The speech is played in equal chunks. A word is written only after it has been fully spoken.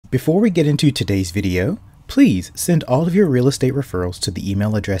Before we get into today's video, please send all of your real estate referrals to the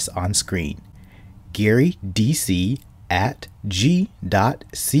email address on screen,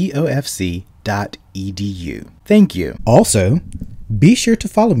 garydc@g.cofc.edu. Thank you. Also, be sure to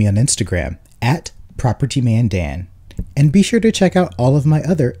follow me on Instagram at PropertyManDan, and be sure to check out all of my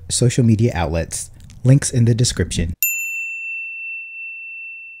other social media outlets. Links in the description.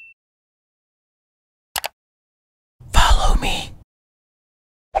 Follow me.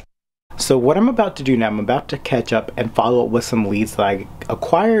 So what I'm about to do now, I'm about to catch up and follow up with some leads that I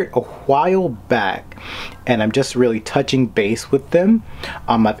acquired a while back, and I'm just really touching base with them.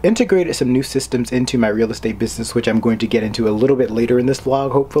 I've integrated some new systems into my real estate business, which I'm going to get into a little bit later in this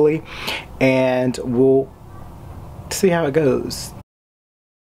vlog, hopefully, and we'll see how it goes.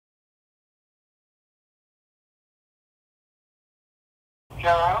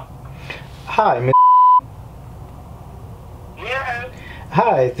 Hello? Hi, Miss. Yes.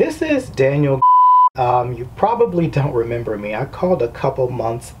 Hi, this is Daniel. You probably don't remember me. I called a couple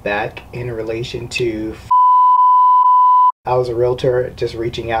months back in relation to I was a realtor just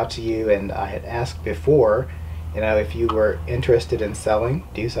reaching out to you, and I had asked before, you know, if you were interested in selling.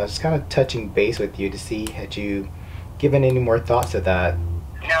 So I was just kind of touching base with you to see, had you given any more thoughts to that?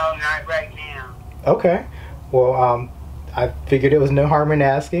 No, not right now. Okay. Well, I figured it was no harm in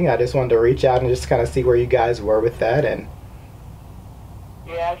asking. I just wanted to reach out and just kind of see where you guys were with that. And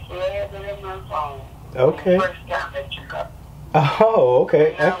Yeah, I still have it in my phone. okay. First time that you got. Oh,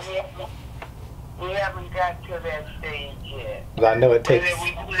 okay. No, we haven't got to that stage yet. I know it takes. But if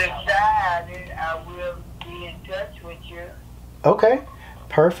we decide, I will be in touch with you. Okay,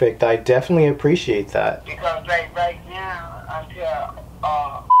 perfect. I definitely appreciate that. Because right now, until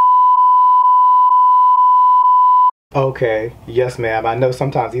Okay, yes ma'am. I know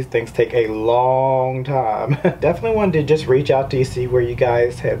sometimes these things take a long time. Definitely wanted to just reach out to you, see where you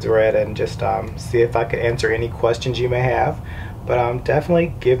guys' heads were at, and just see if I could answer any questions you may have. But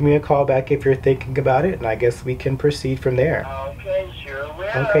definitely give me a call back if you're thinking about it, and I guess we can proceed from there. okay, sure will.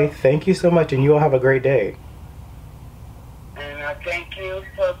 Okay, thank you so much, and you all have a great day. And I thank you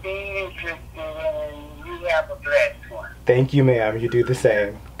for being interested, and you have a blessed one. Thank you, ma'am. You do the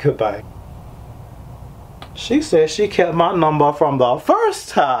same. Goodbye. She said she kept my number from the first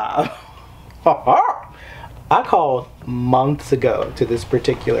time. I called months ago to this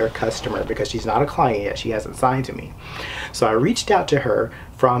particular customer because she's not a client yet. She hasn't signed to me. So I reached out to her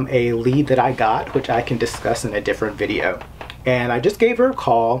from a lead that I got, which I can discuss in a different video. And I just gave her a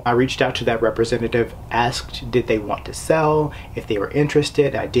call. I reached out to that representative, asked did they want to sell, if they were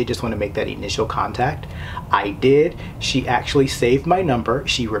interested. I did just want to make that initial contact. I did. She actually saved my number.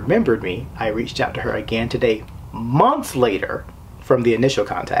 She remembered me. I reached out to her again today, months later from the initial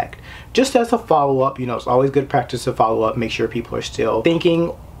contact. Just as a follow-up, you know, it's always good practice to follow up, make sure people are still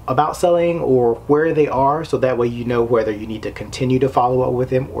thinking about selling or where they are, so that way you know whether you need to continue to follow up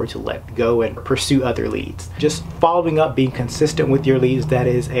with them or to let go and pursue other leads. Just following up, being consistent with your leads, that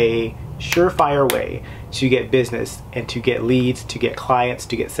is a surefire way to get business and to get leads, to get clients,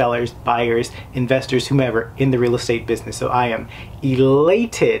 to get sellers, buyers, investors, whomever in the real estate business. So I am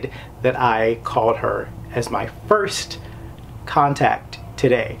elated that I called her as my first contact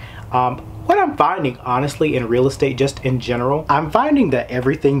today. What I'm finding, honestly, in real estate, just in general, I'm finding that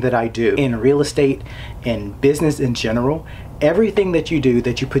everything that I do in real estate and business in general, everything that you do,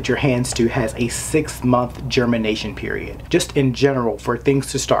 that you put your hands to, has a 6-month germination period. Just in general, for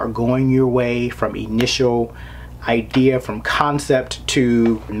things to start going your way from initial idea, from concept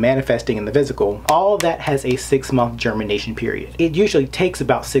to manifesting in the physical, all of that has a 6-month germination period. It usually takes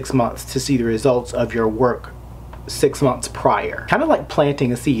about 6 months to see the results of your work 6 months prior. Kind of like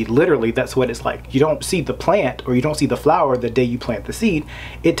planting a seed. Literally, that's what it's like. You don't see the plant or you don't see the flower the day you plant the seed.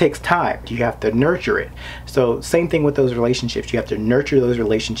 It takes time. You have to nurture it. So same thing with those relationships. You have to nurture those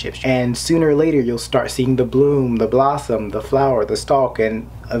relationships, and sooner or later you'll start seeing the bloom, the blossom, the flower, the stalk, and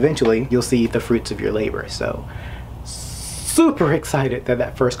eventually you'll see the fruits of your labor. So super excited that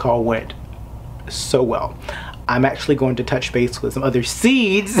that first call went so well. I'm actually going to touch base with some other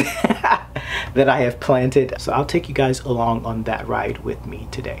seeds that I have planted. So I'll take you guys along on that ride with me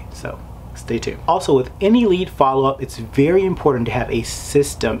today. So stay tuned. Also, with any lead follow-up, it's very important to have a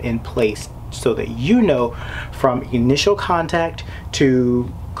system in place so that you know from initial contact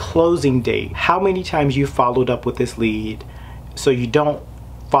to closing date how many times you followed up with this lead, so you don't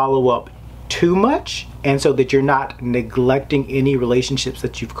follow up too much and so that you're not neglecting any relationships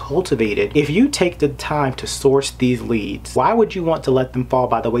that you've cultivated. If you take the time to source these leads, why would you want to let them fall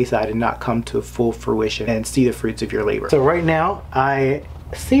by the wayside and not come to full fruition and see the fruits of your labor? So right now I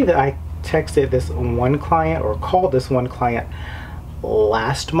see that I texted this one client or called this one client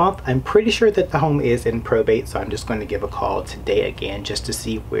last month. I'm pretty sure that the home is in probate, so I'm just going to give a call today again just to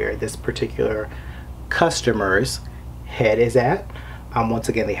see where this particular customer's head is at. Once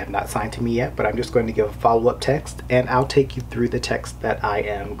again, they have not signed to me yet, but I'm just going to give a follow-up text, and I'll take you through the text that I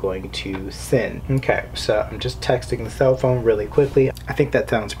am going to send. Okay, so I'm just texting the cell phone really quickly. I think that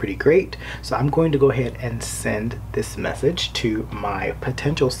sounds pretty great. So I'm going to go ahead and send this message to my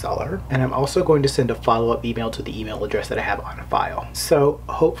potential seller, and I'm also going to send a follow-up email to the email address that I have on file. So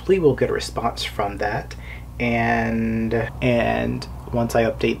hopefully we'll get a response from that, and once I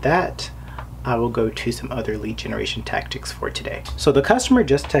update that, I will go to some other lead generation tactics for today. So the customer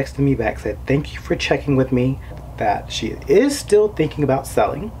just texted me back, said, thank you for checking with me, that she is still thinking about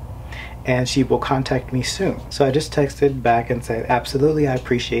selling and she will contact me soon. So I just texted back and said, absolutely, I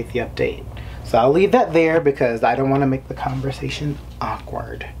appreciate the update. So I'll leave that there because I don't want to make the conversation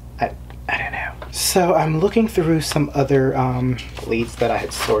awkward. I don't know. So I'm looking through some other leads that I had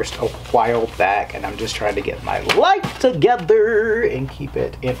sourced a while back, and I'm just trying to get my life together and keep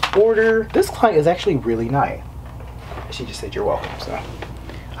it in order. This client is actually really nice. She just said you're welcome, so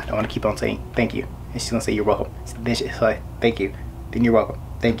I don't want to keep on saying thank you. And she's gonna say you're welcome. Then she's like thank you. Then you're welcome.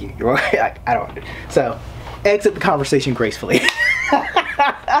 Thank you. You're welcome. I don't want to. So exit the conversation gracefully.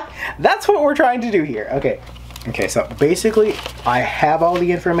 That's what we're trying to do here. Okay, so basically I have all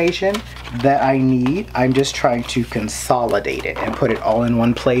the information that I need. I'm just trying to consolidate it and put it all in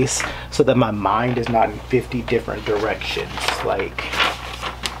one place so that my mind is not in 50 different directions like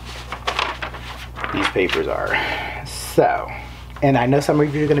these papers are. So, and I know some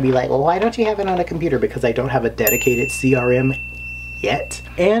of you are going to be like, well, why don't you have it on a computer? Because I don't have a dedicated CRM yet.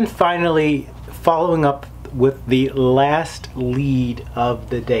 And finally, following up with the last lead of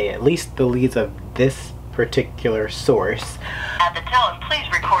the day, at least the leads of this particular source. At the tone, please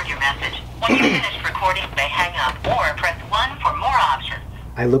record your message. When you finish recording, you may hang up or press 1 for more options.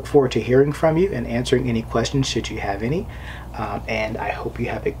 I look forward to hearing from you and answering any questions should you have any. And I hope you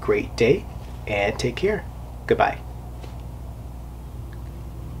have a great day and take care. Goodbye.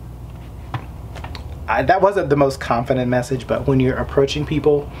 That wasn't the most confident message, but when you're approaching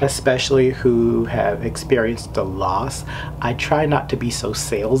people, especially who have experienced a loss, I try not to be so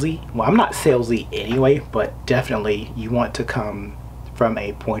salesy. Well, I'm not salesy anyway, but definitely you want to come from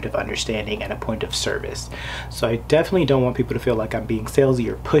a point of understanding and a point of service. So I definitely don't want people to feel like I'm being salesy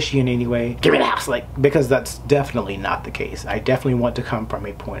or pushy in any way. Give me the house, because that's definitely not the case. I definitely want to come from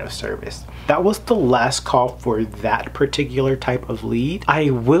a point of service. That was the last call for that particular type of lead. I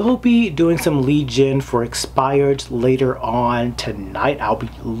will be doing some lead gen for expireds later on tonight. I'll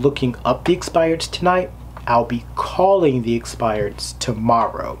be looking up the expireds tonight. I'll be calling the expireds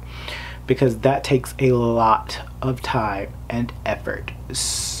tomorrow, because that takes a lot of time and effort.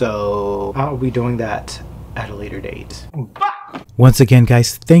 So I'll be doing that at a later date. Once again,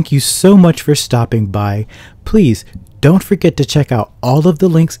 guys, thank you so much for stopping by. Please don't forget to check out all of the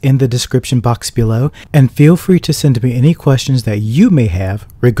links in the description box below, and feel free to send me any questions that you may have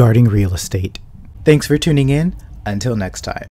regarding real estate. Thanks for tuning in. Until next time.